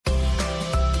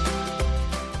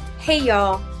Hey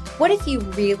y'all, what if you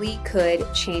really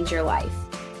could change your life?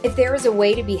 If there was a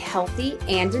way to be healthy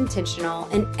and intentional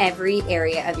in every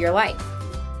area of your life?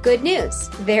 Good news,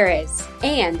 there is.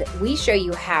 And we show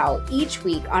you how each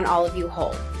week on All of You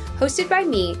Whole. Hosted by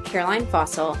me, Caroline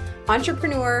Fossil,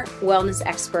 entrepreneur, wellness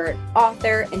expert,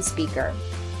 author, and speaker.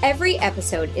 Every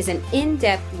episode is an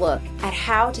in-depth look at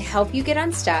how to help you get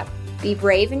unstuck, be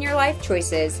brave in your life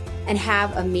choices, and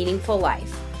have a meaningful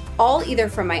life. All either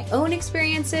from my own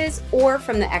experiences or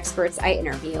from the experts I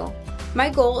interview. My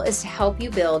goal is to help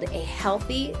you build a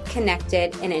healthy,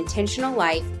 connected, and intentional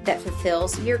life that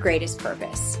fulfills your greatest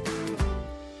purpose.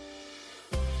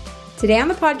 Today on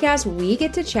the podcast, we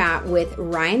get to chat with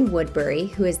Ryan Woodbury,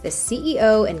 who is the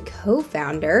CEO and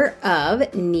co-founder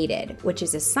of Needed, which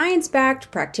is a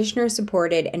science-backed,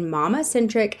 practitioner-supported, and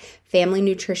mama-centric family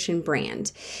nutrition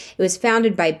brand. It was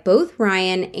founded by both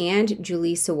Ryan and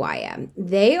Julie Sawaya.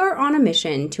 They are on a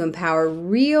mission to empower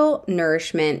real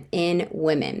nourishment in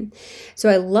women. So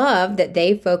I love that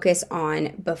they focus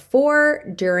on before,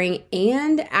 during,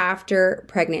 and after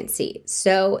pregnancy.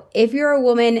 So if you're a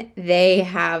woman, they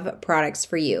have products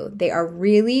for you. They are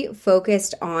really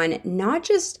focused on not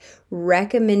just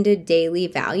recommended daily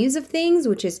values of things,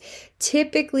 which is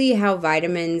typically how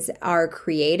vitamins are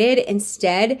created.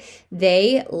 Instead,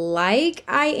 they, like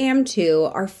I am too,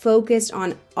 are focused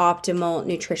on optimal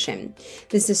nutrition.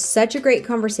 This is such a great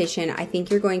conversation. I think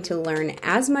you're going to learn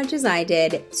as much as I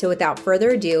did. So without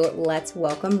further ado, let's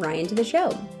welcome Ryan to the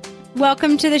show.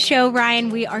 Welcome to the show,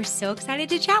 Ryan. We are so excited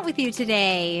to chat with you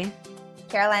today.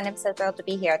 Caroline, I'm so thrilled to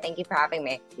be here. Thank you for having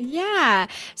me. Yeah.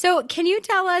 So can you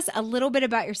tell us a little bit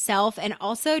about yourself and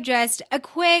also just a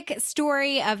quick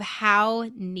story of how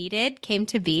Needed came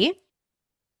to be?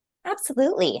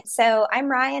 Absolutely. So I'm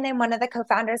Ryan. I'm one of the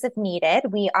co-founders of Needed.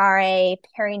 We are a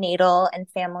perinatal and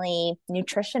family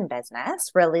nutrition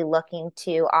business, really looking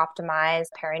to optimize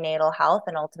perinatal health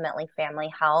and ultimately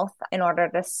family health in order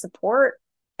to support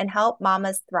and help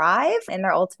mamas thrive in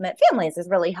their ultimate families, is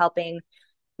really helping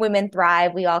women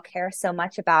thrive. We all care so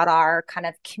much about our kind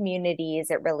of communities.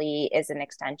 It really is an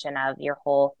extension of your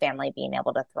whole family being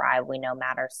able to thrive. We know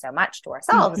matters so much to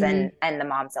ourselves and the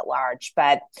moms at large.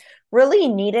 But really,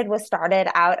 Needed was started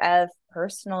out of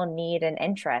personal need and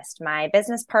interest. My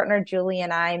business partner, Julie,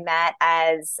 and I met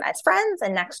as friends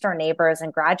and next door neighbors in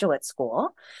graduate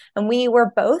school. And we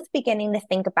were both beginning to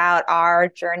think about our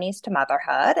journeys to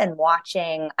motherhood and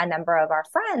watching a number of our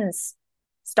friends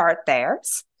start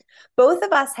theirs. Both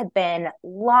of us had been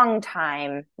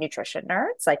longtime nutrition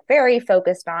nerds, like very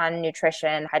focused on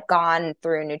nutrition, had gone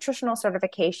through nutritional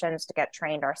certifications to get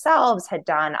trained ourselves, had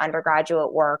done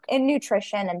undergraduate work in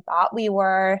nutrition, and thought we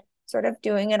were sort of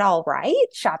doing it all right,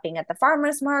 shopping at the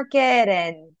farmer's market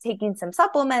and taking some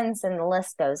supplements, and the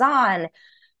list goes on.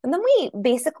 And then we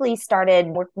basically started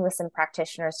working with some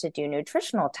practitioners to do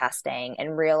nutritional testing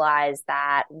and realized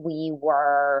that we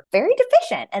were very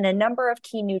deficient in a number of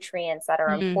key nutrients that are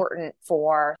important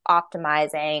for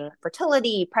optimizing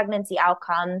fertility, pregnancy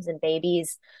outcomes, and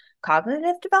babies'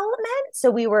 cognitive development.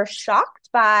 So we were shocked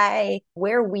by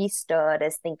where we stood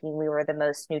as thinking we were the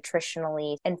most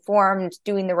nutritionally informed,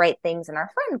 doing the right things in our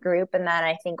friend group. And then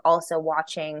I think also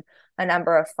watching a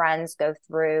number of friends go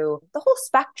through the whole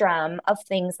spectrum of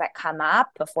things that come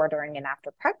up before, during, and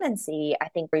after pregnancy. I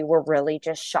think we were really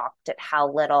just shocked at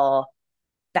how little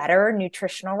better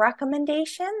nutritional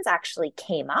recommendations actually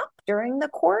came up during the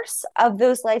course of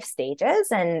those life stages.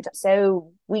 And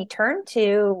so we turned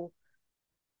to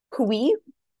who we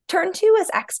turned to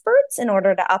as experts in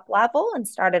order to up level, and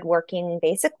started working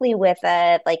basically with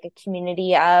a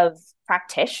community of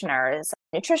practitioners,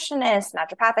 nutritionists,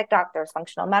 naturopathic doctors,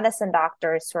 functional medicine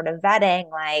doctors, sort of vetting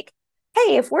like,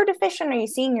 hey, if we're deficient, are you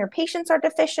seeing your patients are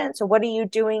deficient? So what are you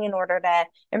doing in order to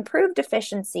improve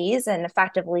deficiencies? And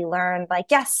effectively learn like,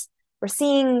 yes, we're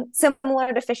seeing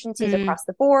similar deficiencies across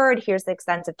the board. Here's the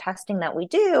extensive testing that we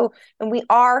do. And we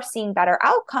are seeing better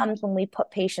outcomes when we put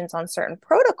patients on certain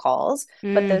protocols,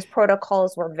 but those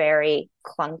protocols were very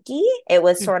clunky. It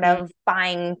was sort of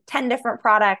buying 10 different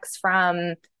products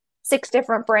from 6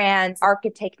 different brands,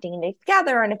 architecting it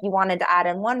together. And if you wanted to add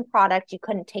in one product, you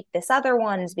couldn't take this other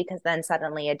ones because then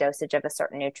suddenly a dosage of a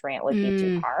certain nutrient would be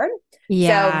too hard.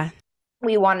 Yeah. So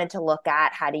we wanted to look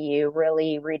at how do you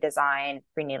really redesign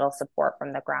prenatal support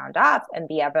from the ground up and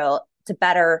be able to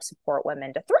better support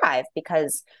women to thrive.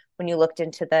 Because when you looked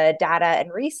into the data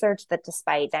and research, that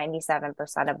despite 97%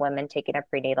 of women taking a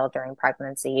prenatal during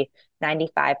pregnancy,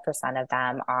 95% of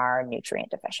them are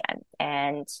nutrient deficient.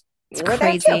 And it's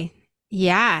crazy.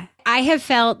 Yeah. I have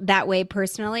felt that way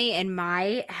personally in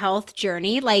my health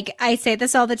journey. Like I say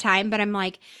this all the time, but I'm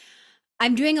like,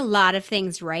 I'm doing a lot of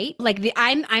things right.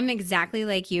 I'm exactly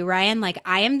like you, Ryan. Like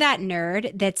I am that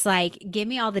nerd that's like, give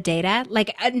me all the data.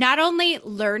 Like not only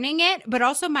learning it, but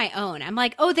also my own. I'm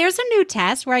like, oh, there's a new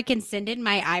test where I can send in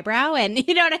my eyebrow, and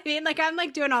you know what I mean? Like I'm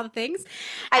like doing all the things,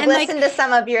 I've and like, listened to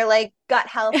some of your like gut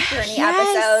health journey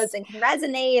yes, episodes and can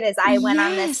resonate as I went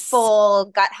on this yes, full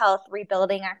gut health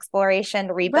rebuilding exploration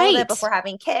to rebuild it right, before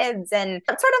having kids. And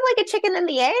it's sort of like a chicken and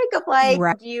the egg of like,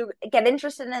 right. do you get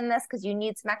interested in this because you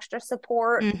need some extra support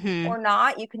Mm-hmm. or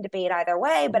not? You can debate either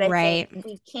way, but I think Right.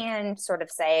 we can sort of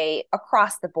say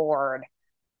across the board,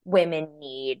 women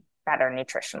need better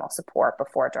nutritional support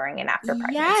before, during, and after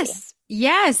pregnancy. Yes.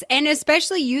 Yes. And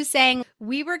especially you saying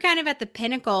we were kind of at the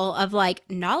pinnacle of like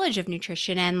knowledge of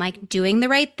nutrition and like doing the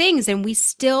right things. And we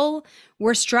still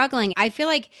were struggling. I feel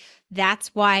like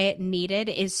that's why needed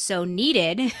is so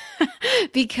needed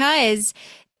because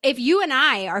if you and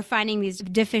I are finding these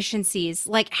deficiencies,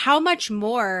 like how much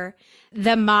more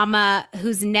the mama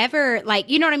who's never like,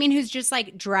 you know what I mean? Who's just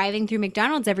like driving through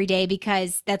McDonald's every day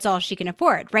because that's all she can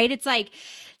afford, right? It's like,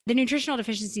 the nutritional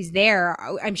deficiencies there,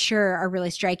 I'm sure, are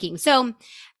really striking. So,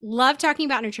 love talking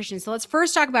about nutrition. So, let's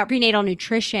first talk about prenatal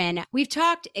nutrition. We've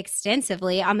talked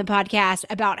extensively on the podcast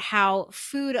about how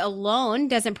food alone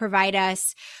doesn't provide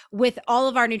us with all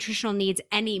of our nutritional needs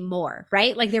anymore,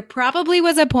 right? Like, there probably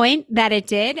was a point that it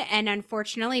did. And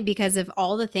unfortunately, because of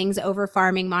all the things over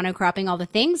farming, monocropping, all the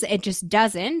things, it just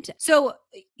doesn't. So,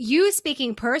 you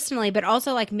speaking personally, but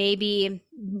also like maybe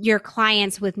your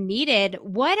clients with needed,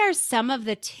 what are some of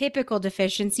the typical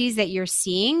deficiencies that you're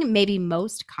seeing, maybe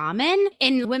most common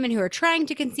in women who are trying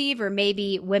to conceive or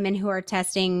maybe women who are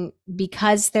testing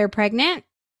because they're pregnant?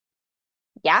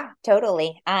 Yeah,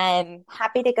 totally. I'm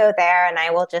happy to go there. And I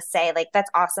will just say, like,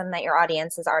 that's awesome that your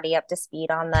audience is already up to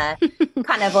speed on the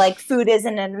kind of like food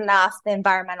isn't enough, the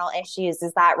environmental issues.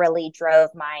 Is that really drove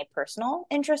my personal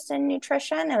interest in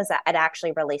nutrition? It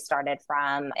actually really started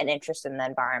from an interest in the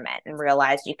environment and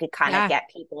realized you could kind of Yeah,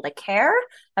 get people to care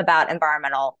about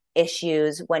environmental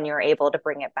issues when you're able to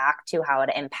bring it back to how it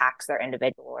impacts their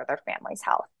individual or their family's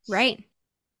health. right.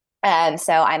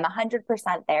 So I'm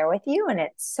 100% there with you, and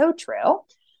it's so true.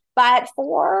 But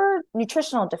for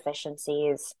nutritional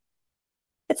deficiencies,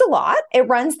 it's a lot. It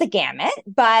runs the gamut.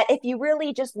 But if you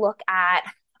really just look at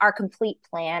our complete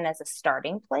plan as a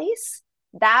starting place,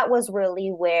 that was really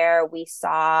where we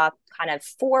saw kind of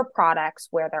 4 products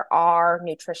where there are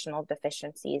nutritional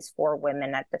deficiencies for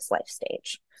women at this life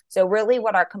stage. So really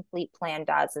what our complete plan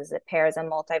does is it pairs a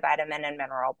multivitamin and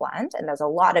mineral blend. And there's a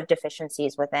lot of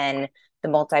deficiencies within the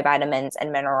multivitamins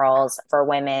and minerals for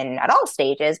women at all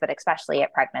stages, but especially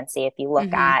at pregnancy. If you look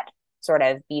Mm-hmm. at sort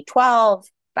of B12,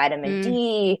 vitamin Mm,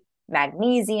 D,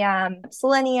 magnesium,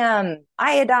 selenium,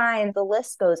 iodine, the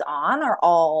list goes on, are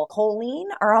all choline,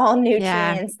 are all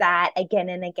yeah, nutrients that again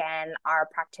and again our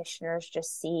practitioners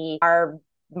just see our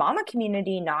mama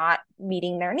community not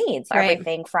meeting their needs. right.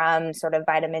 Everything from sort of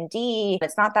vitamin D,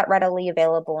 it's not that readily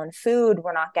available in food.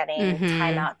 We're not getting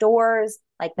time Mm-hmm. outdoors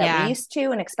like that we Yeah. used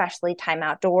to, and especially time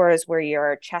outdoors where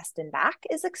your chest and back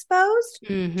is exposed, which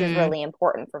is Mm-hmm. really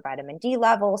important for vitamin D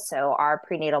levels. So our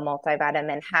prenatal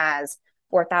multivitamin has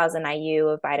 4,000 IU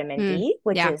of vitamin Mm, D,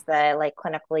 which yeah. is the like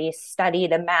clinically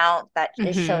studied amount that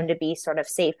is Mm-hmm. shown to be sort of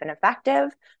safe and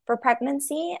effective for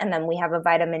pregnancy. And then we have a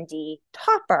vitamin D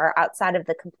topper outside of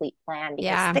the complete plan because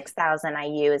Yeah. 6,000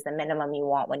 IU is the minimum you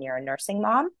want when you're a nursing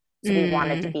mom. So we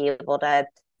wanted to Mm. be able to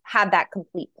have that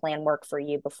complete plan work for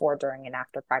you before, during, and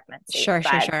after pregnancy. Sure,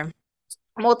 sure, But sure.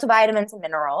 multivitamins and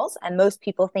minerals, and most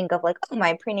people think of like, oh,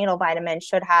 my prenatal vitamin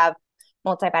should have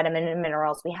multivitamin and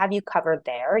minerals. We have you covered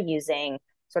there using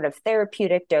sort of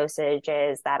therapeutic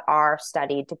dosages that are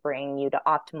studied to bring you to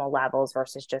optimal levels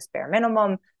versus just bare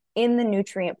minimum in the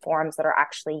nutrient forms that are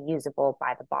actually usable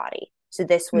by the body. So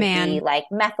this would be Man. like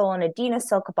methyl and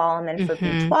adenosylcobalamin for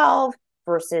Mm-hmm. B12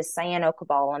 versus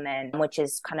cyanocobalamin, which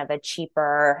is kind of a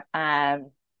cheaper Not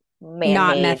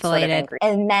man-made sort of methylated.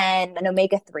 ingredient. And then an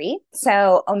omega-3.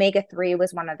 So omega-3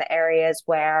 was one of the areas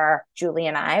where Julie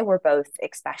and I were both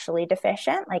especially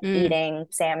deficient. Like Mm. eating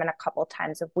salmon a couple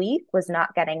times a week was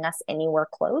not getting us anywhere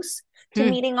close to Hmm.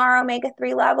 meeting our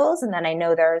omega-3 levels. And then I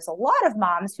know there's a lot of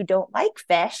moms who don't like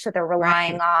fish, so they're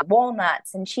relying Right. on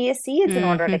walnuts and chia seeds in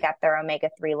order to Mm-hmm. get their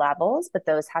omega-3 levels, but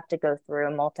those have to go through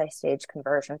a multi-stage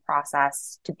conversion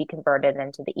process to be converted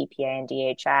into the EPA and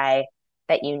DHA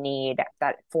that you need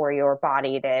that for your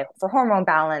body to for hormone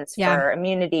balance, Yeah. for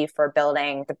immunity, for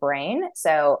building the brain.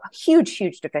 So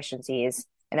huge deficiencies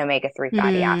in omega-3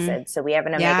 fatty Mm. acids. So we have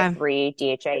an Yeah. omega-3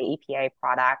 DHA EPA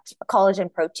product, a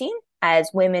collagen protein.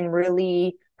 As women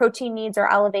really protein needs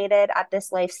are elevated at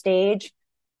this life stage,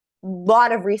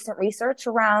 lot of recent research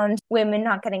around women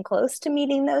not getting close to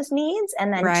meeting those needs.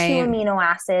 And then two Right. amino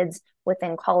acids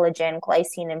within collagen,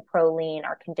 glycine, and proline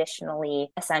are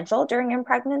conditionally essential during your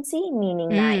pregnancy, meaning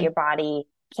that your body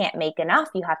can't make enough.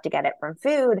 You have to get it from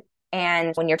food.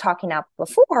 And when you're talking about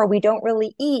before, we don't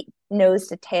really eat nose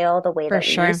to tail the way For that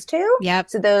we sure. used to. Yep.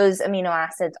 So those amino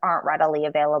acids aren't readily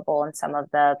available in some of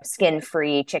the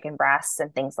skin-free chicken breasts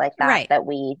and things like that Right. that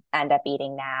we end up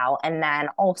eating now. And then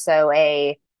also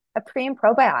a pre and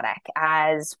probiotic,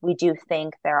 as we do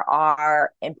think there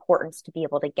are importance to be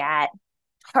able to get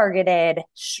targeted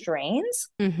strains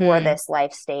for this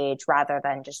life stage rather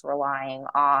than just relying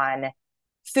on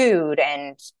food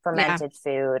and fermented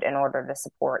food in order to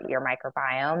support your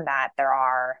microbiome, that there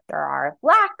are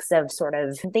lacks of sort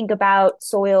of, think about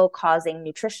soil causing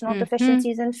nutritional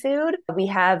deficiencies in food. We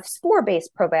have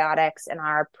spore-based probiotics in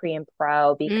our pre and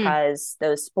pro because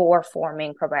those spore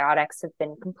forming probiotics have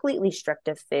been completely stripped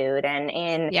of food. And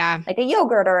in like a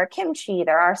yogurt or a kimchi,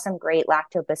 there are some great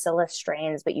lactobacillus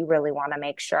strains, but you really want to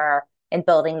make sure in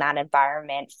building that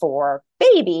environment for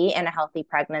baby in a healthy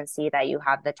pregnancy that you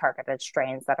have the targeted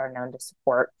strains that are known to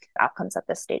support outcomes at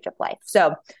this stage of life.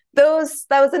 So that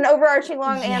was an overarching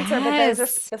long answer, but those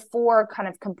are the four kind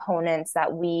of components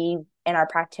that we in our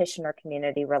practitioner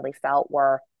community really felt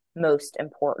were most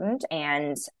important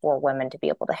and for women to be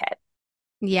able to hit.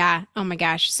 Yeah. Oh my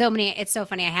gosh. So many. It's so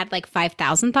funny. I had like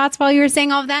 5,000 thoughts while you were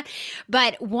saying all of that.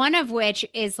 But one of which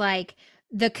is like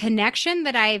the connection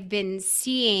that I've been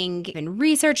seeing in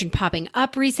research and popping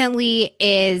up recently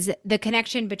is the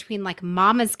connection between like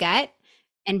mama's gut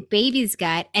and baby's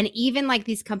gut. And even like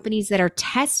these companies that are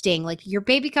testing, like your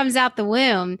baby comes out the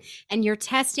womb and you're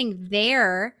testing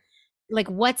their like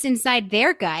what's inside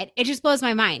their gut. It just blows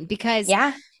my mind because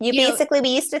we used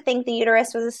to think the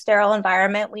uterus was a sterile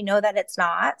environment. We know that it's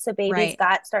not. So baby's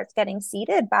gut starts getting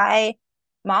seeded by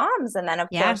moms. And then of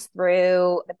course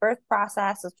through the birth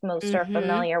process, which most are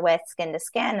familiar with, skin to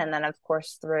skin. And then of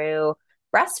course through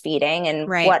breastfeeding, and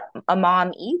what a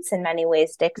mom eats in many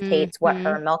ways dictates what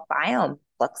her milk biome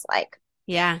looks like.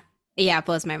 Yeah. Yeah, it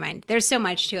blows my mind. There's so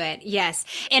much to it. Yes.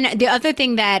 And the other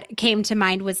thing that came to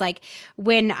mind was like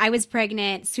when I was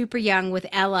pregnant, super young with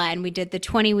Ella, and we did the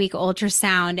 20-week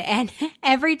ultrasound. And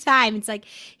every time it's like,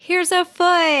 here's a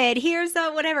foot, here's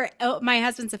a whatever. Oh, my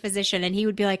husband's a physician and he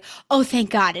would be like, oh, thank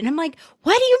God. And I'm like,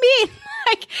 what do you mean?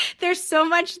 Like, there's so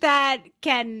much that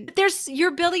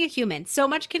you're building a human. So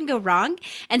much can go wrong.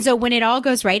 And so when it all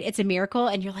goes right, it's a miracle.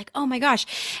 And you're like, oh my gosh.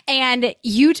 And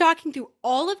you talking through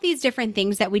all of these different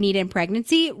things that we need in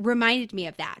pregnancy reminded me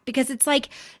of that, because it's like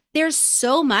there's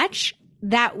so much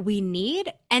that we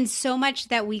need and so much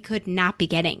that we could not be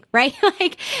getting, right?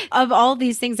 Like of all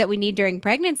these things that we need during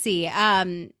pregnancy.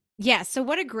 Yeah. So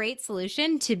what a great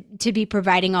solution to be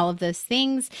providing all of those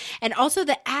things. And also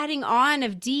the adding on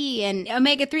of D and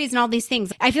omega-3s and all these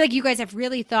things. I feel like you guys have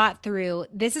really thought through,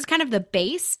 this is kind of the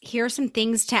base. Here are some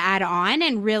things to add on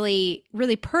and really,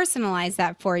 really personalize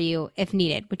that for you if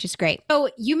needed, which is great. So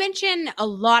you mentioned a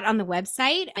lot on the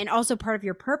website, and also part of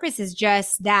your purpose is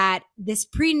just that this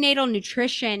prenatal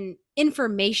nutrition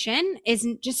information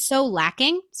isn't just so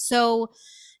lacking. So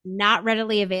not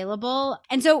readily available.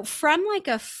 And so from like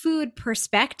a food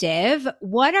perspective,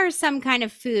 what are some kind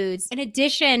of foods in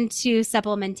addition to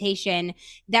supplementation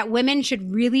that women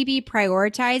should really be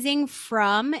prioritizing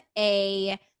from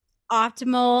a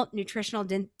optimal nutritional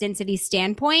density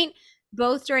standpoint,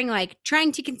 both during like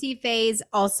trying to conceive phase,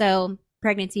 also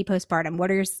pregnancy, postpartum?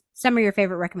 What are some of your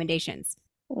favorite recommendations?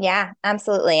 Yeah,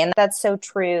 absolutely. And that's so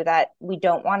true that we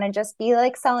don't want to just be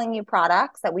like selling you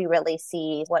products, that we really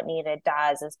see what Needed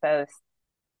does as both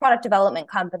product development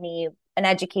company, an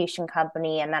education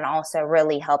company, and then also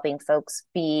really helping folks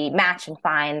match and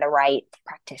find the right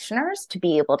practitioners to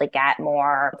be able to get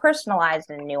more personalized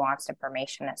and nuanced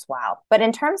information as well. But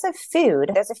in terms of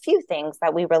food, there's a few things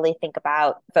that we really think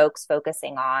about folks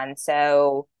focusing on.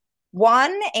 So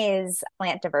one is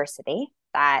plant diversity.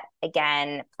 That,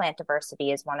 again, plant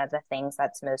diversity is one of the things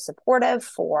that's most supportive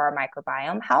for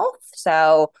microbiome health.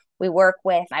 So I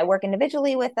work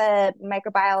individually with a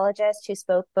microbiologist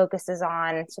who focuses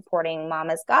on supporting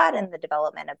mama's gut and the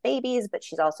development of babies, but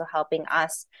she's also helping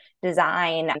us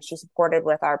design. She's supported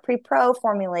with our pre-pro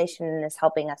formulation and is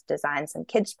helping us design some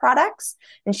kids products.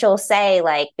 And she'll say,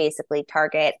 like, basically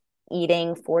target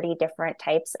eating 40 different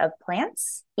types of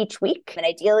plants each week, and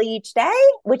ideally each day,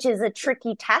 which is a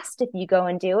tricky test if you go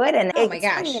and do it. And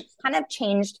it's kind of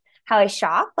changed how I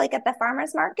shop, like at the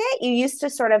farmer's market. You used to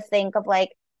sort of think of like,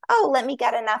 oh, let me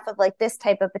get enough of like this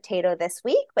type of potato this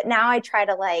week. But now I try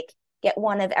to like get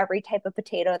one of every type of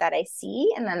potato that I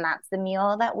see. And then that's the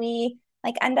meal that we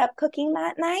like end up cooking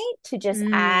that night to just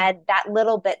Mm. add that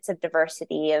little bits of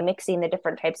diversity of mixing the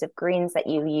different types of greens that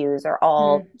you use are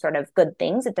all Mm. sort of good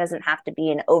things. It doesn't have to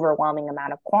be an overwhelming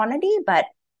amount of quantity, but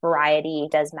variety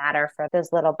does matter for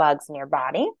those little bugs in your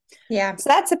body. Yeah. So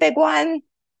that's a big one.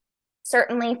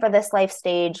 Certainly for this life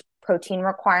stage, protein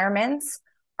requirements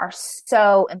are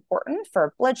so important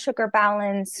for blood sugar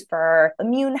balance, for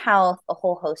immune health, a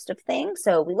whole host of things.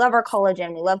 So we love our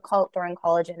collagen. We love throwing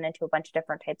collagen into a bunch of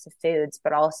different types of foods,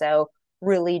 but also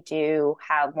really do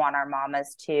want our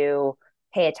mamas to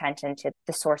pay attention to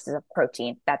the sources of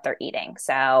protein that they're eating.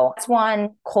 So that's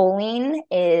one. Choline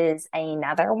is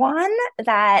another one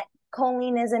that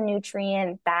choline is a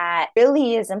nutrient that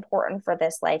really is important for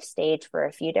this life stage for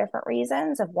a few different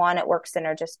reasons. Of one, it works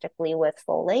synergistically with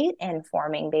folate in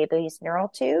forming baby's neural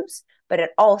tubes, but it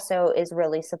also is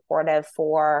really supportive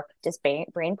for just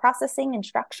brain processing and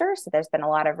structure. So there's been a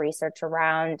lot of research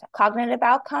around cognitive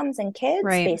outcomes in kids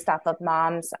Right. based off of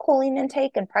mom's choline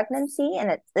intake and pregnancy.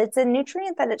 And it's a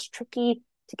nutrient that it's tricky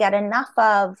to get enough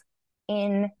of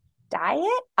in diet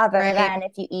other Right. than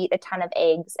if you eat a ton of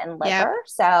eggs and Yep. liver.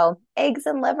 So eggs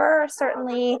and liver are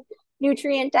certainly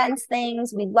nutrient dense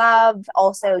things we love.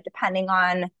 Also, depending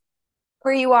on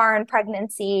where you are in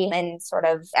pregnancy and sort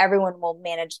of everyone will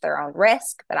manage their own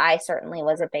risk. But I certainly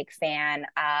was a big fan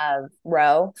of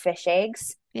roe fish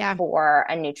eggs Yeah. for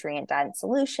a nutrient dense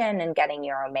solution and getting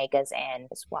your omegas in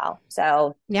as well.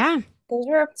 So Yeah. those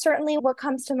are certainly what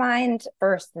comes to mind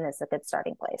first, and it's a good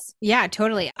starting place. Yeah,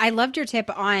 totally. I loved your tip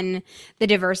on the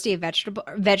diversity of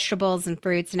vegetables and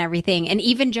fruits and everything. And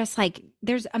even just like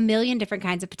there's a million different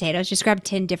kinds of potatoes. Just grab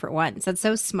 10 different ones. That's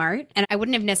so smart. And I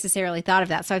wouldn't have necessarily thought of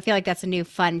that. So I feel like that's a new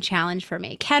fun challenge for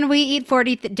me. Can we eat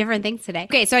 40 different things today?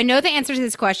 Okay, so I know the answer to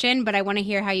this question, but I want to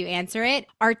hear how you answer it.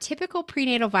 Are typical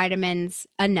prenatal vitamins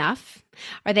enough?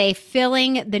 Are they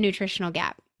filling the nutritional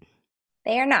gap?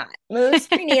 They are not.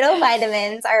 Most prenatal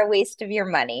vitamins are a waste of your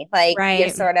money. Like you're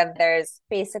Right, sort of, there's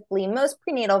basically most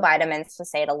prenatal vitamins, to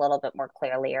say it a little bit more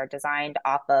clearly, are designed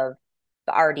off of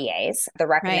the RDAs, the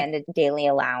right. recommended daily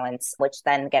allowance, which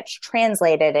then gets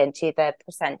translated into the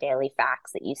percent daily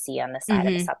facts that you see on the side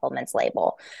of a Mm-hmm. supplements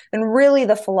label. And really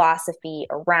the philosophy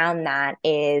around that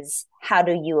is how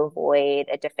do you avoid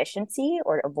a deficiency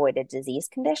or avoid a disease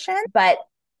condition? But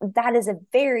that is a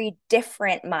very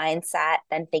different mindset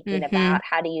than thinking Mm-hmm. about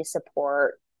how do you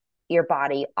support your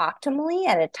body optimally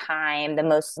at a time, the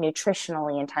most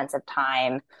nutritionally intensive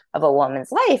time of a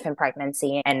woman's life in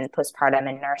pregnancy and postpartum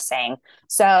and nursing.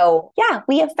 So, yeah,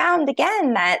 we have found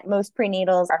again that most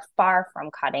prenatals are far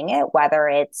from cutting it, whether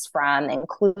it's from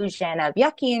inclusion of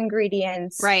yucky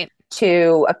ingredients Right.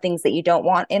 to of things that you don't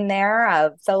want in there,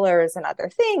 of fillers and other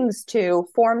things, to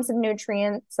forms of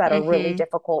nutrients that are really Mm-hmm.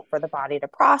 difficult for the body to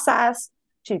process,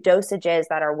 to dosages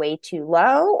that are way too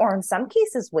low or in some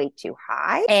cases way too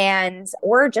high. And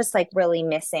we're just like really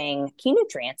missing key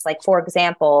nutrients. Like for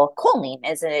example, choline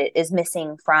is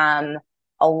missing from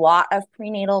a lot of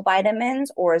prenatal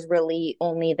vitamins or is really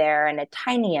only there in a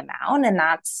tiny amount. And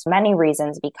that's many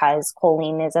reasons because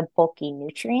choline is a bulky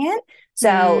nutrient. So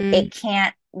Mm. it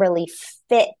can't really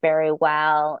fit very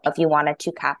well if you want a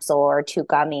 2 capsule or 2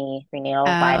 gummy prenatal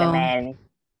Oh. vitamin.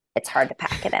 It's hard to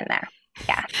pack it in there.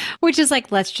 Yeah. Which is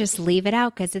like, let's just leave it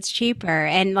out because it's cheaper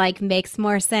and like makes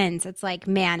more sense. It's like,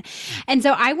 man. And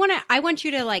so I want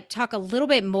you to like talk a little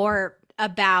bit more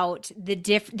about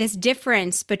this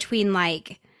difference between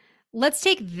like, let's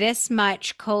take this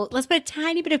much let's put a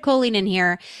tiny bit of choline in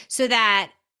here so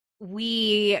that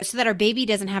so that our baby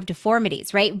doesn't have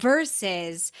deformities, right?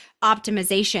 Versus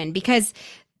optimization. Because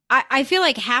I feel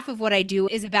like half of what I do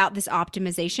is about this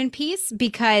optimization piece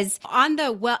because on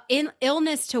the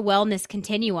illness to wellness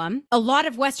continuum, a lot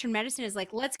of Western medicine is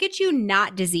like, let's get you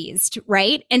not diseased,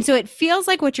 right? And so it feels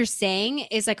like what you're saying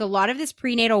is like a lot of this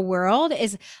prenatal world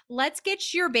is let's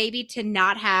get your baby to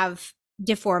not have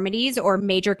deformities or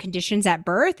major conditions at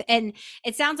birth. And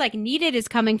it sounds like Needed is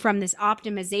coming from this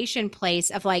optimization place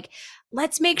of like,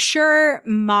 let's make sure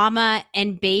mama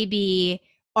and baby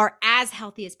are as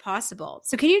healthy as possible.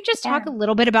 So can you just talk Yeah. a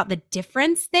little bit about the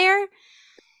difference there?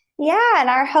 Yeah, and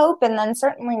our hope, and then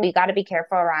certainly we got to be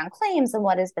careful around claims and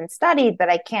what has been studied, but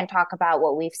I can't talk about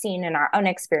what we've seen in our own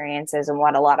experiences and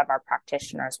what a lot of our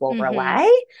practitioners will Mm-hmm. relay.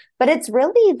 But it's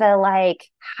really the like,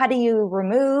 how do you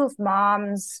remove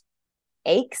mom's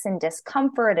aches and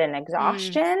discomfort and Mm.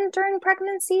 exhaustion during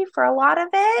pregnancy for a lot of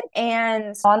it?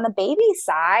 And on the baby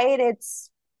side, it's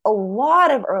a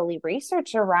lot of early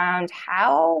research around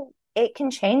how it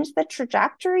can change the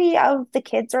trajectory of the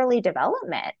kid's early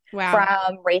development, Wow.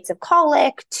 from rates of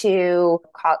colic to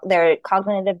their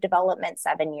cognitive development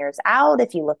 7 years out.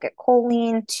 If you look at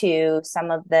choline, to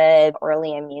some of the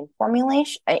early immune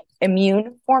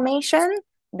formation,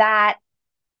 that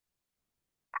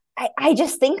I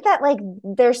just think that like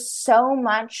there's so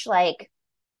much like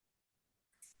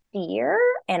fear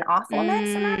and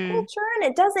awfulness in our Mm, culture. And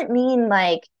it doesn't mean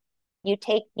like you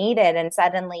take Needed and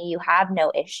suddenly you have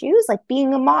no issues. Like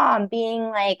being a mom, being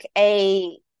like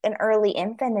an early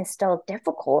infant is still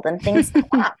difficult and things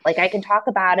come up. Like I can talk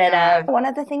about it. yeah. One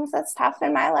of the things that's tough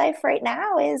in my life right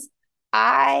now is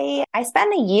I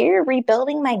spent a year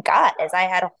rebuilding my gut, as I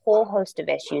had a whole host of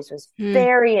issues, was Mm,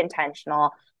 very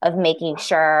intentional of making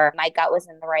sure my gut was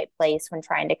in the right place when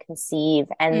trying to conceive,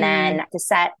 and mm, then to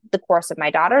set the course of my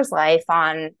daughter's life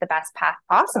on the best path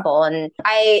possible. And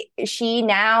she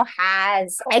now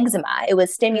has eczema. It was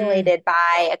mm. stimulated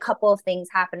by a couple of things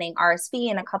happening, RSV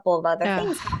and a couple of other Oh,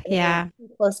 things happening yeah,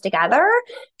 close together.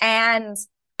 And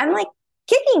I'm like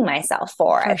kicking myself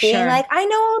for for it, being sure. like, I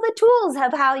know all the tools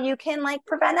of how you can like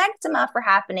prevent eczema from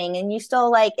happening, and you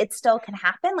still like it still can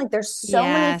happen. Like there's so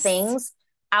many Yes, things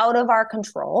out of our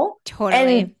control. And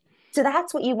totally. so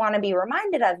that's what you want to be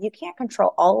reminded of. You can't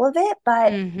control all of it,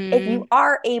 but if Mm-hmm. you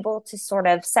are able to sort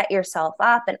of set yourself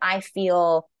up, and I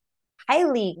feel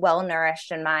highly well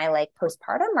nourished in my like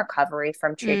postpartum recovery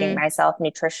from treating Mm, myself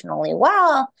nutritionally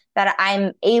well, that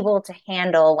I'm able to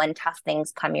handle when tough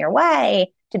things come your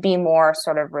way, to be more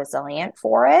sort of resilient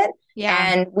for it.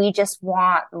 yeah. And we just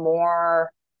want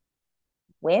more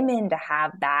women to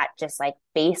have that just like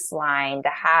baseline, to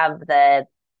have the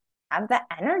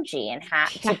energy and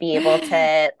to be able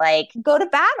Yeah. to like go to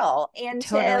battle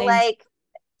Totally.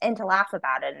 and to laugh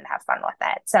about it and have fun with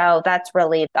it. So that's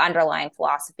really the underlying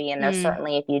philosophy. And there's Mm,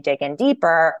 certainly, if you dig in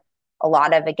deeper, a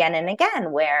lot of again and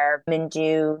again where women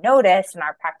do notice, and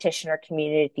our practitioner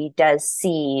community does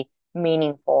see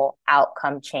meaningful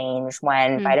outcome change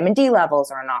when mm, vitamin D levels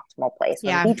are in optimal place,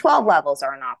 when yeah, B12 levels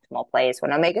are in optimal place,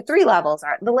 when omega-3 levels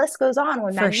are, the list goes on,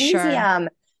 when for sure. magnesium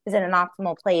is in an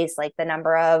optimal place, like the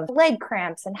number of leg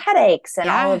cramps and headaches and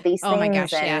all Yeah. of these Oh my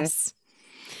things. gosh, And yes.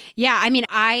 Yeah, I mean,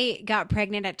 I got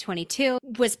pregnant at 22,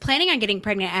 was planning on getting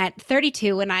pregnant at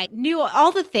 32 when I knew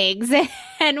all the things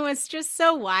and was just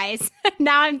so wise.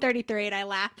 Now I'm 33 and I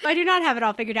laugh. I do not have it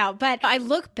all figured out, but I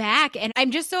look back and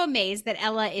I'm just so amazed that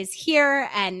Ella is here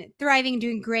and thriving,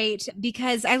 doing great,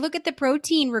 because I look at the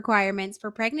protein requirements for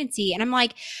pregnancy and I'm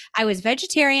like, I was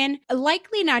vegetarian,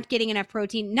 likely not getting enough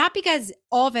protein, not because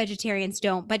all vegetarians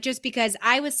don't, but just because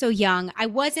I was so young. I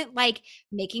wasn't like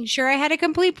making sure I had a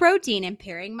complete protein and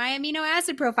pairing my amino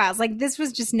acid profiles. Like this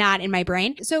was just not in my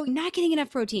brain. So not getting enough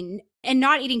protein and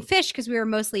not eating fish because we were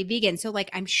mostly vegan. So like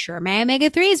I'm sure my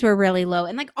omega-3s were really low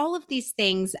and like all of these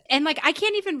things. And like I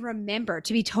can't even remember,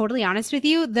 to be totally honest with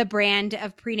you, the brand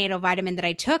of prenatal vitamin that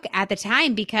I took at the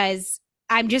time because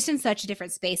I'm just in such a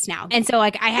different space now. And so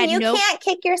like I had you no can't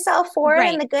kick yourself for it. And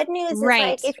right, the good news is right,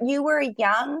 like if you were a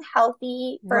young,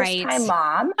 healthy, first time right.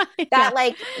 mom, Yeah. that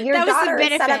like your That was the daughter is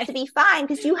set up benefit. to be fine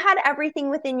because you had everything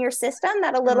within your system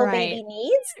that a little Right. baby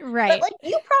needs. But Right. like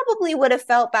you probably would have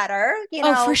felt better,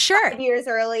 Oh, for 5 years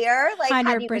earlier, like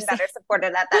had you been 100%. better supported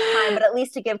at that time. But at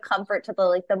least to give comfort to the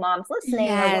like the moms listening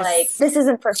of like, Yes. this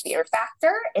isn't for fear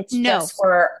factor. It's No. just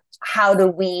for how do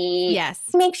we Yes.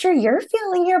 make sure you're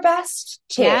feeling your best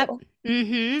too. Yep.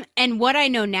 And what I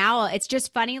know now, it's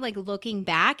just funny, like looking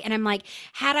back, and I'm like,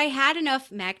 had I had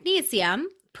enough magnesium,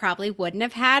 probably wouldn't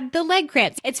have had the leg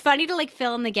cramps. It's funny to like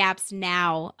fill in the gaps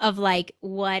now of like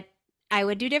what I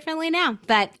would do differently now.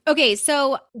 But okay,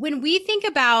 so when we think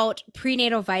about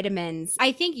prenatal vitamins,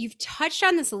 I think you've touched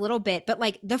on this a little bit, but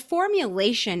like the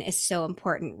formulation is so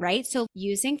important, right? So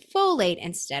using folate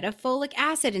instead of folic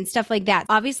acid and stuff like that.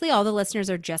 Obviously, all the listeners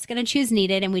are just going to choose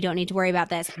Needed and we don't need to worry about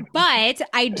this. But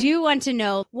I do want to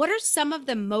know, what are some of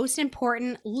the most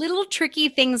important little tricky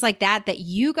things like that that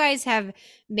you guys have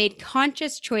made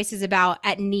conscious choices about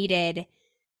at Needed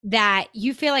that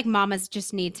you feel like mamas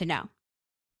just need to know?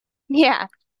 Yeah.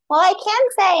 Well, I can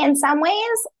say in some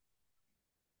ways,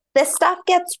 this stuff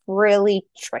gets really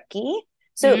tricky.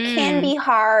 So it can Mm, be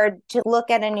hard to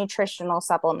look at a nutritional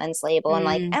supplements label and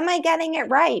like, mm, am I getting it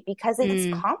right? Because it's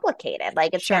mm. complicated.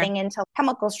 Like it's Sure. getting into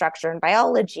chemical structure and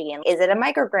biology. And is it a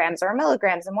micrograms or a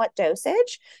milligrams and what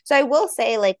dosage? So I will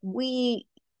say, like, we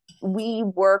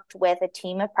worked with a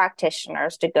team of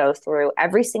practitioners to go through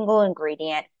every single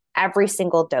ingredient, every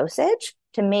single dosage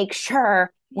to make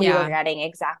sure we were Yeah. getting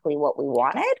exactly what we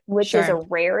wanted, which is a Sure.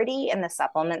 rarity in the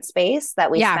supplement space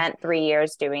that we Yeah. spent 3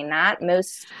 years doing that.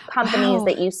 Most companies Wow.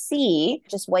 that you see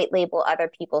just white label other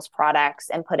people's products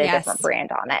and put a different Yes.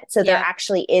 brand on it. So there Yep.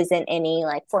 actually isn't any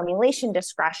like formulation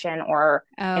discretion or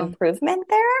Oh, improvement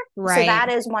there. So that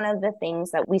right. is one of the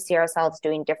things that we see ourselves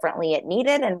doing differently at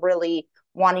Needed and really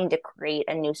wanting to create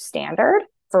a new standard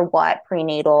for what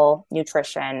prenatal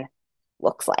nutrition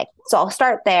looks like. So I'll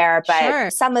start there, but Sure.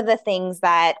 some of the things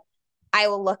that I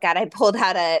will look at, I pulled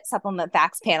out a supplement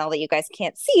facts panel that you guys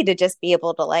can't see to just be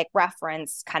able to like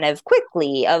reference kind of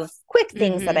quickly of quick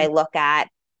things that I Mm-hmm. look at.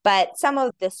 But some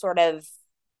of the sort of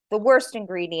the worst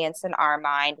ingredients in our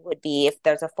mind would be if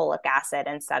there's a folic acid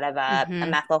instead of a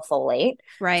Mm-hmm. methylfolate.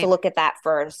 So Right. look at that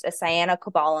first, a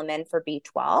cyanocobalamin for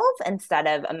B12 instead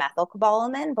of a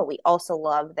methylcobalamin. But we also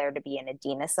love there to be an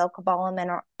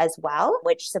adenosylcobalamin as well,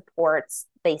 which supports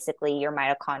basically your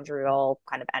mitochondrial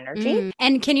kind of energy. Mm.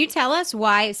 And can you tell us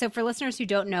why? So, for listeners who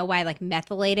don't know why like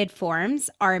methylated forms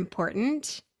are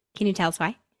important, can you tell us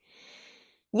why?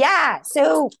 Yeah.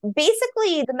 So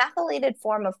basically the methylated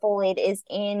form of folate is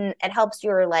in it helps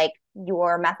your like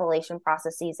your methylation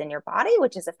processes in your body,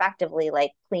 which is effectively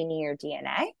like cleaning your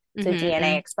DNA. So DNA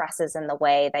Mm-hmm. expresses in the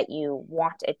way that you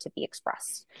want it to be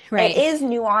expressed. It Right. is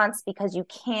nuanced because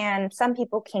some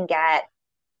people can get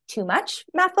too much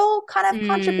methyl kind of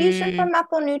contribution Mm, from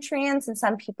methyl nutrients and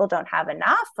some people don't have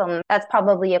enough. That's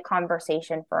probably a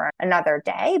conversation for another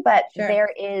day, but sure. there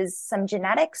is some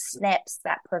genetic SNPs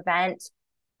that prevent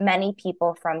many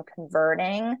people from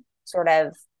converting sort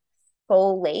of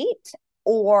folate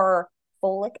or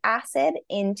folic acid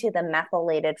into the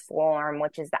methylated form,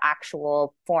 which is the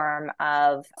actual form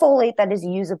of folate that is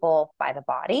usable by the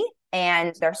body.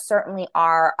 And there certainly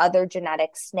are other genetic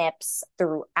SNPs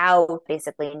throughout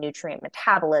basically nutrient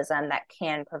metabolism that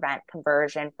can prevent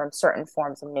conversion from certain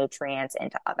forms of nutrients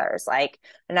into others. Like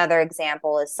another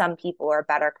example is some people are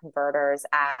better converters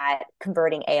at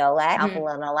converting ALA, Mhm.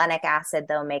 alpha-linolenic acid,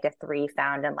 the omega-3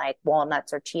 found in like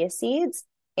walnuts or chia seeds,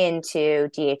 into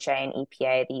DHA and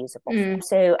EPA, the usable form. Mm,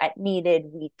 So at Needed,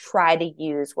 we try to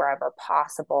use wherever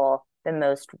possible the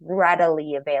most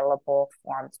readily available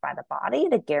forms by the body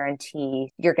to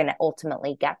guarantee you're going to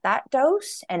ultimately get that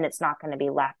dose and it's not going to be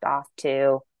left off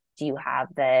to do you have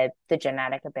the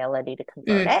genetic ability to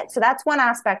convert mm, it. So that's one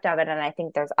aspect of it, and I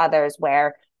think there's others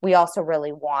where we also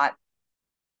really want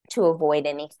to avoid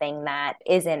anything that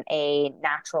isn't a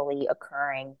naturally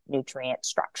occurring nutrient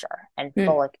structure. And mm.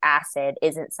 folic acid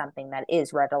isn't something that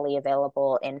is readily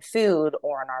available in food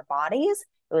or in our bodies.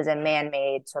 It was a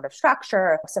man-made sort of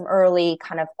structure. Some early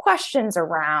kind of questions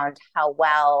around how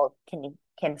well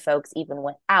can folks even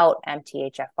without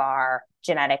MTHFR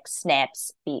genetic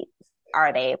SNPs be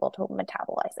are they able to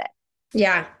metabolize it?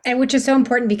 Yeah. And which is so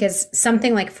important because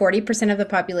something like 40% of the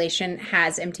population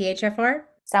has MTHFR.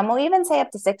 Some will even say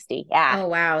up to 60. Yeah. Oh,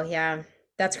 wow. Yeah.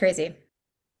 That's crazy.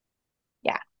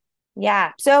 Yeah.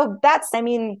 Yeah. So I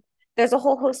mean, there's a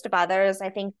whole host of others. I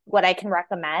think what I can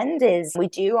recommend is we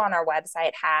do on our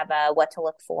website have a what to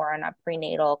look for in a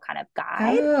prenatal kind of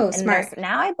guide. Oh, And there's smart.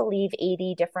 now, I believe,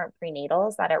 80 different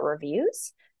prenatals that it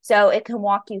reviews. So it can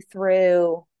walk you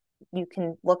through, you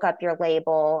can look up your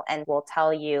label and we'll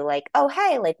tell you, like, oh,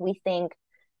 hey, like we think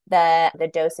the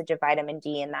dosage of vitamin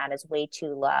D in that is way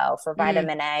too low. For Mm,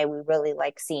 vitamin A, we really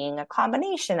like seeing a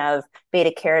combination of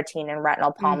beta carotene and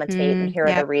retinol palmitate, and mm-hmm. here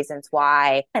are the Yep. reasons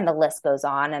why. And the list goes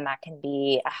on, and that can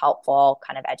be a helpful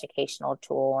kind of educational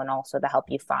tool and also to help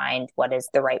you find what is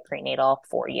the right prenatal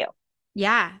for you.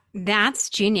 Yeah, that's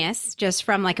genius. Just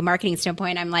from like a marketing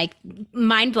standpoint, I'm like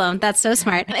mind blown. That's so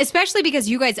smart. Especially because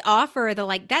you guys offer the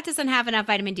like that doesn't have enough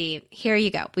vitamin D. Here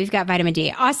you go. We've got vitamin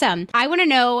D. Awesome. I want to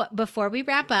know before we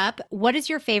wrap up, what is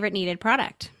your favorite Needed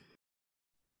product?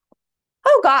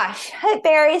 Oh gosh, it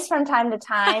varies from time to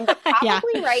time, but Yeah.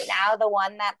 probably right now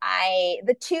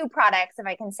the two products, if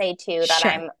I can say two, that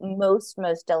Sure. I'm most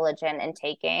diligent in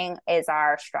taking is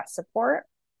our stress support,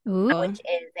 Ooh. which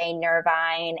is a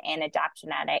nervine and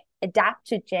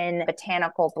adaptogen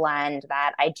botanical blend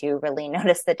that I do really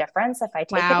notice the difference if I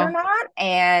take it or Wow. not.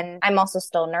 And I'm also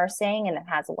still nursing, and it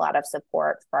has a lot of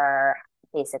support for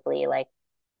basically like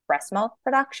breast milk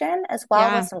production as well,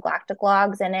 with Yeah. some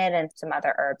galactologs in it and some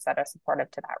other herbs that are supportive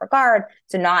to that regard.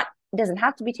 So not it doesn't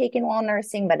have to be taken while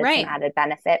nursing, but it's an Right. added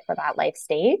benefit for that life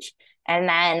stage. And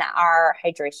then our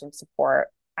hydration support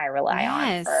I rely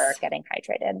on for Yes. getting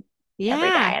hydrated every day.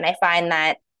 Yeah. And I find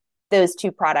that those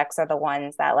two products are the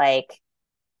ones that like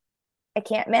I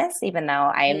can't miss, even though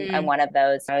I'm one of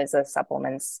those. I was a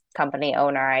supplements company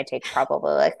owner. I take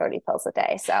probably like 30 pills a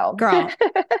day. So Girl,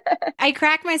 I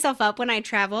crack myself up when I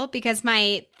travel because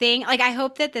my thing, like, I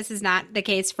hope that this is not the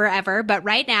case forever, but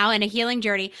right now in a healing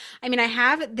journey, I mean, I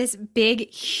have this big,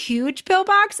 huge pill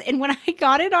box, and when I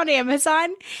got it on Amazon,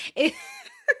 it,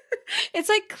 it's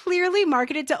like clearly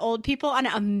marketed to old people on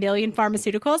a million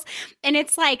pharmaceuticals. And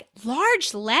it's like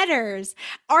large letters,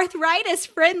 arthritis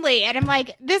friendly. And I'm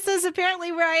like, this is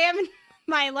apparently where I am in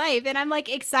my life. And I'm like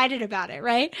excited about it.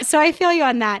 Right. So I feel you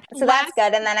on that. So that's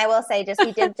good. And then I will say,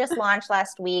 we did just launch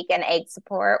last week an egg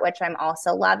support, which I'm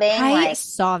also loving. I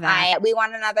saw that. We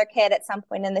want another kid at some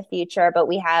point in the future, but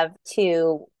we have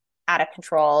two out of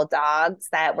control dogs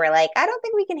that we're like, I don't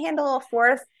think we can handle a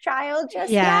fourth child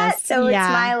just yet. So it's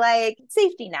my like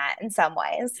safety net in some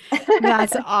ways.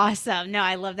 That's awesome. No,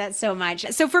 I love that so much.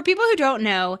 So for people who don't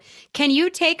know, can you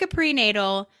take a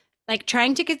prenatal, like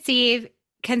trying to conceive,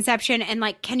 conception, and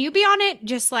like, can you be on it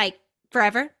just like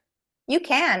forever? You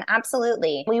can,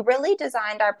 absolutely. We really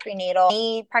designed our prenatal.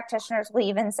 Many practitioners will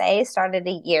even say started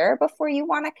a year before you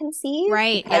want to conceive.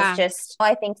 Right. Because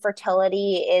I think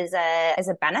fertility is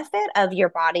a benefit of your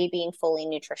body being fully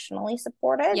nutritionally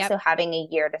supported. Yep. So having a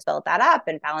year to build that up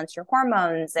and balance your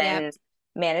hormones and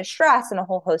manage stress and a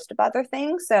whole host of other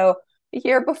things. So a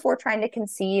year before trying to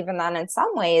conceive. And then in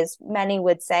some ways, many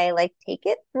would say like, take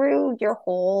it through your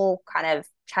whole kind of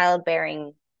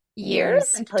childbearing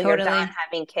years until you're done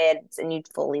having kids and you'd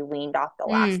fully weaned off the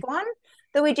last one.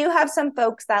 Though we do have some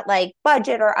folks that like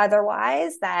budget or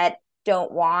otherwise that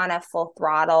don't want a full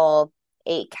throttle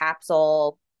 8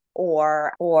 capsule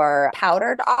or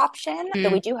powdered option. So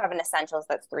we do have an essentials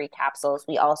that's 3 capsules.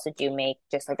 We also do make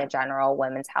just like a general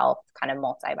women's health kind of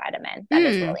multivitamin that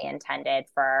is really intended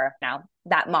for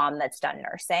that mom that's done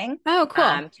nursing. Oh,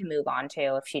 cool. To move on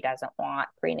to if she doesn't want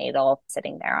prenatal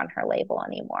sitting there on her label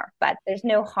anymore. But there's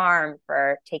no harm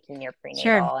for taking your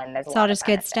prenatal, and there's a lot of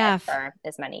good stuff for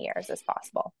as many years as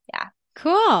possible. Yeah.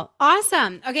 Cool.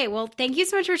 Awesome. Okay. Well, thank you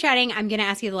so much for chatting. I'm going to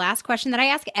ask you the last question that I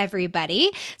ask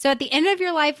everybody. So at the end of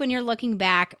your life, when you're looking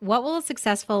back, what will a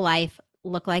successful life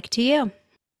look like to you?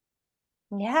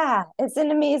 Yeah, it's an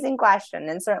amazing question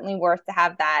and certainly worth to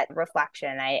have that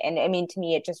reflection. I mean, to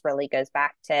me, it just really goes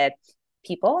back to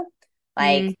people,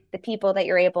 like the people that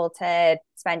you're able to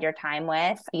spend your time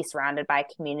with, be surrounded by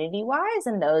community-wise,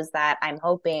 and those that I'm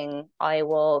hoping I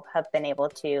will have been able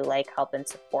to like help and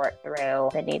support through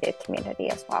the needed community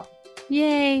as well.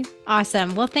 Yay.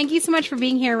 Awesome. Well, thank you so much for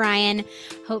being here, Ryan.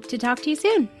 Hope to talk to you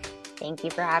soon. Thank you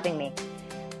for having me.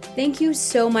 Thank you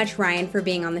so much, Ryan, for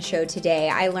being on the show today.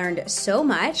 I learned so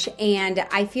much, and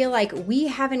I feel like we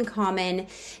have in common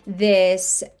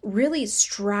this really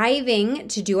striving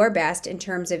to do our best in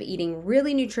terms of eating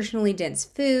really nutritionally dense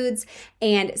foods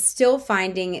and still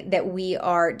finding that we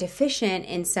are deficient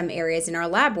in some areas in our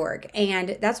lab work.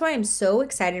 And that's why I'm so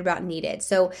excited about Needed.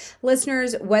 So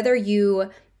listeners, whether you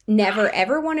never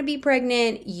ever want to be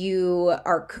pregnant, you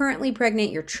are currently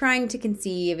pregnant, you're trying to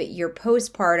conceive, you're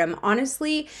postpartum,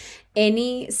 honestly,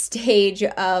 any stage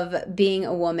of being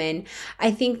a woman,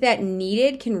 I think that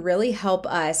Needed can really help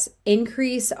us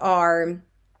increase our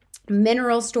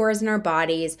mineral stores in our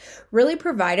bodies, really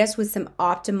provide us with some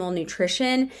optimal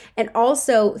nutrition, and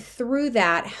also through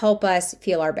that help us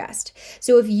feel our best.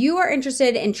 So if you are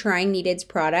interested in trying Needed's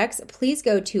products, please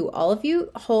go to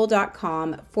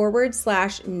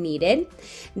allofyouwhole.com/needed.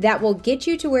 That will get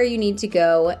you to where you need to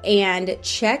go, and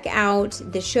check out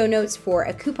the show notes for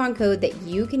a coupon code that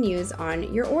you can use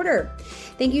on your order.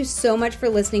 Thank you so much for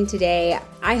listening today.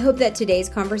 I hope that today's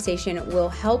conversation will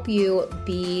help you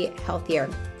be healthier.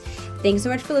 Thanks so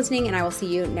much for listening, and I will see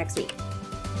you next week.